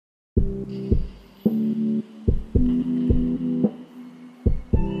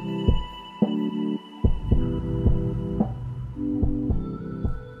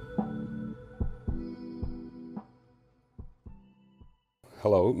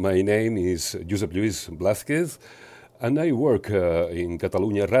Hello, my name is Josep Lluís Blázquez, and I work in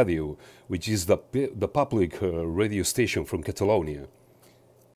Catalunya Ràdio, which is the public radio station from Catalonia.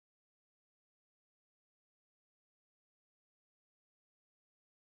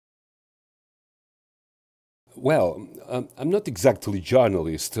 Well, I'm not exactly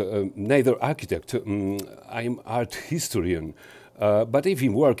journalist, neither architect. I'm art historian, but I've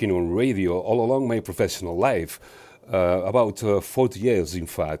been working on radio all along my professional life, about 40 years, in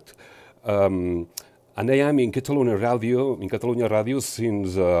fact. And I am in Catalunya Radio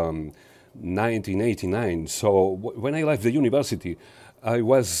since 1989. So when I left the university, I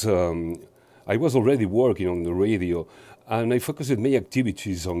was I was already working on the radio, and I focused my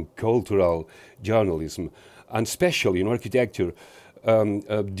activities on cultural journalism, and especially in architecture.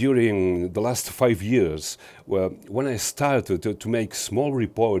 During the last 5 years, when I started to make small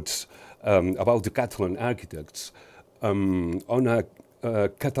reports about the Catalan architects on a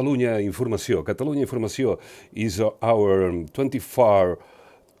Catalunya Informació. Catalunya Informació is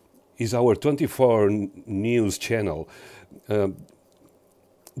our 24 news channel.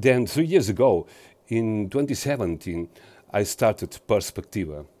 Then 3 years ago, in 2017, I started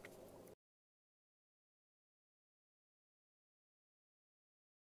Perspectiva.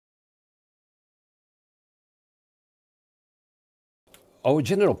 Our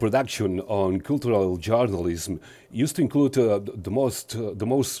general production on cultural journalism used to include the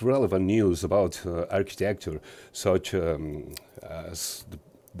most relevant news about architecture, such as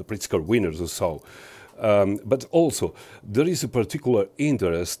the Pritzker winners or so. But also, there is a particular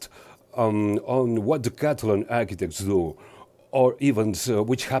interest on what the Catalan architects do, or events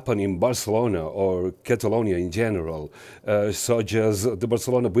which happen in Barcelona or Catalonia in general, such as the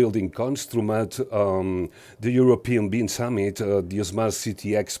Barcelona Building Construmat, the European Bean Summit, the Smart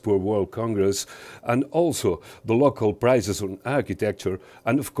City Expo World Congress, and also the local prizes on architecture,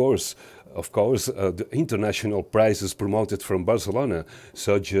 and of course, the international prizes promoted from Barcelona,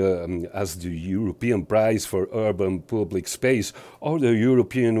 such as the European Prize for Urban Public Space or the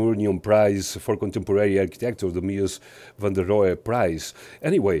European Union Prize for Contemporary Architecture, the Mies van der Rohe Prize.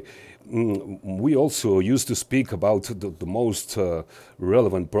 Anyway, we also used to speak about the most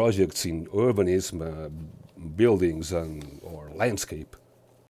relevant projects in urbanism, buildings, or landscape.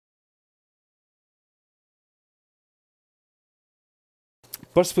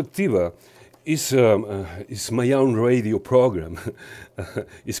 Perspectiva is my own radio program.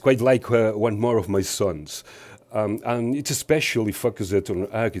 It's quite like one more of my sons. And it's especially focused on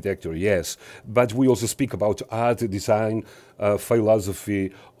architecture, yes, but we also speak about art, design,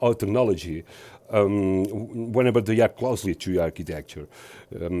 philosophy, or technology, whenever they are closely to architecture.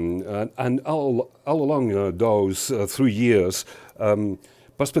 And all along those 3 years,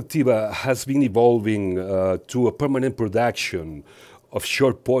 Perspectiva has been evolving to a permanent production of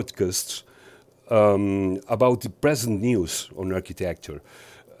short podcasts about the present news on architecture.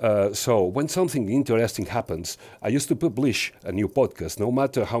 So when something interesting happens, I used to publish a new podcast, no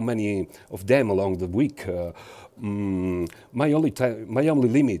matter how many of them along the week. My only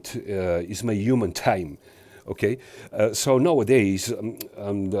limit is my human time. Okay, so nowadays,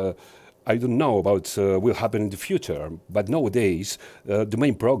 I don't know about will happen in the future, but nowadays the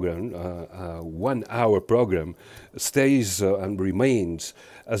main program, 1 hour program, stays and remains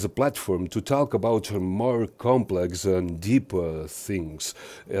as a platform to talk about more complex and deeper things,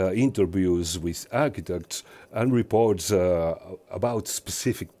 interviews with architects and reports about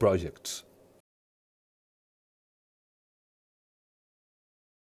specific projects.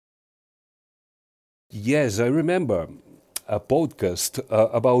 Yes, I remember a podcast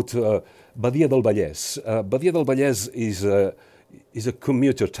about Badia del Vallès. Badia del Vallès is a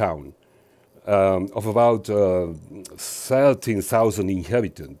commuter town of about 13,000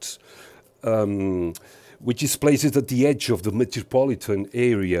 inhabitants, which is placed at the edge of the metropolitan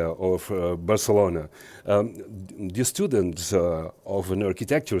area of Barcelona. The students of an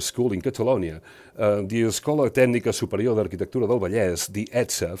architecture school in Catalonia, the Escola Tècnica Superior d'Arquitectura del Vallès, the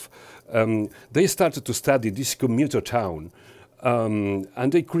ETSAF, they started to study this commuter town,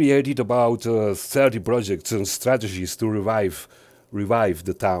 and they created about 30 projects and strategies to revive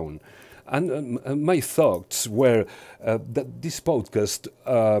the town. And my thoughts were that this podcast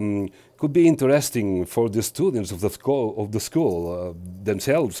could be interesting for the students of the school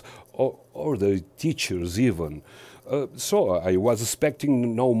themselves, or the teachers even. So I was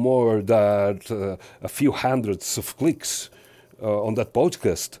expecting no more than a few hundreds of clicks on that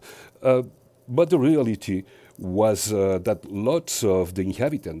podcast. But the reality was that lots of the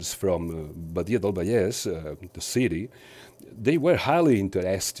inhabitants from Badia del Vallès, the city, they were highly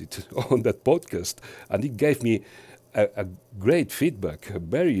interested on that podcast, and it gave me a great feedback,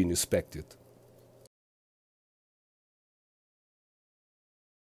 very unexpected.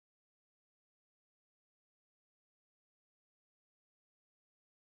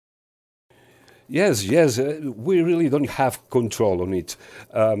 Yes, yes, we really don't have control on it.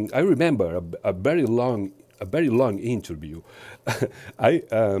 I remember a very long interview. I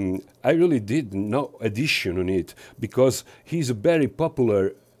really did no edition on it because he's a very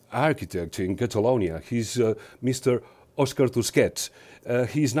popular architect in Catalonia. He's Mr. Oscar Tusquets.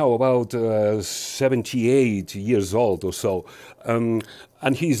 He's now about 78 years old or so,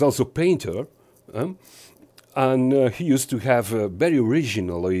 and he's also painter. And he used to have very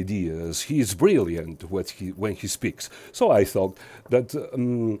original ideas. He is brilliant when he speaks. So I thought that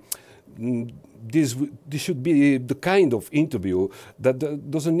this should be the kind of interview that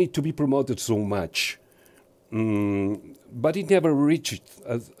doesn't need to be promoted so much. But it never reached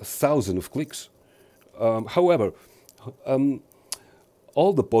 1,000 of clicks. However,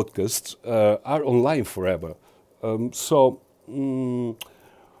 all the podcasts are online forever.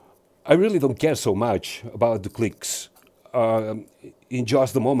 I really don't care so much about the clicks in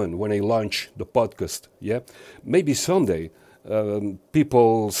just the moment when I launch the podcast. Yeah, maybe someday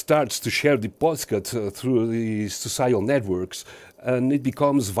people starts to share the podcast through the social networks, and it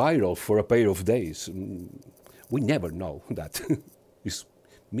becomes viral for a pair of days. We never know that. It's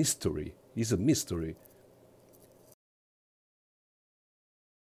mystery. It's a mystery.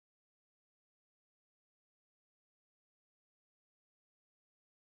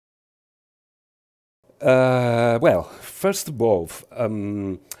 Well, first of all,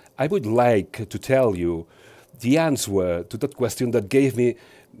 I would like to tell you the answer to that question that gave me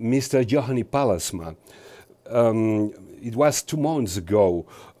Mr. Johanni Palasma. It was 2 months ago.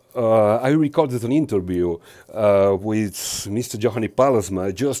 I recorded an interview with Mr. Johanni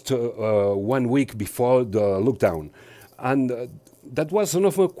Palasma just 1 week before the lockdown. And that was one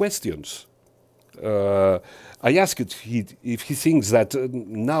of my questions. I asked if he thinks that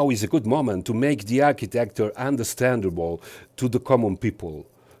now is a good moment to make the architecture understandable to the common people.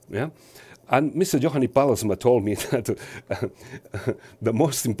 Yeah? And Mr. Johanni Palasma told me that the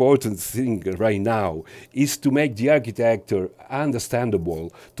most important thing right now is to make the architecture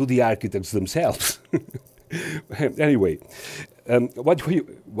understandable to the architects themselves. Anyway,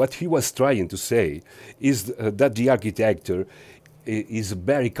 what he was trying to say is that the architecture is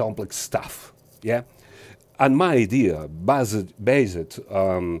very complex stuff. Yeah, and my idea, based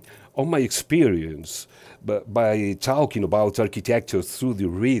on my experience by talking about architecture through the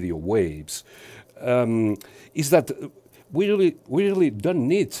radio waves, is that we really don't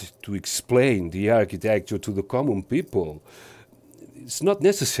need to explain the architecture to the common people. It's not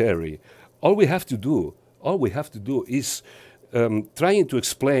necessary. All we have to do is trying to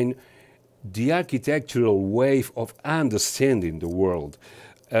explain the architectural way of understanding the world.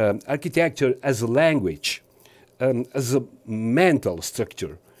 Architecture as a language, as a mental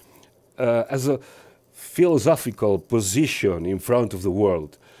structure, as a philosophical position in front of the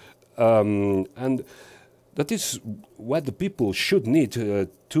world. And that is what the people should need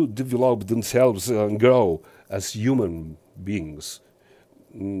to develop themselves and grow as human beings.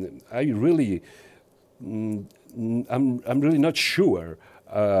 I really, I'm really not sure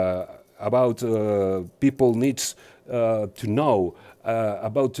about people needs to know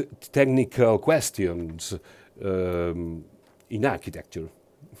about technical questions in architecture.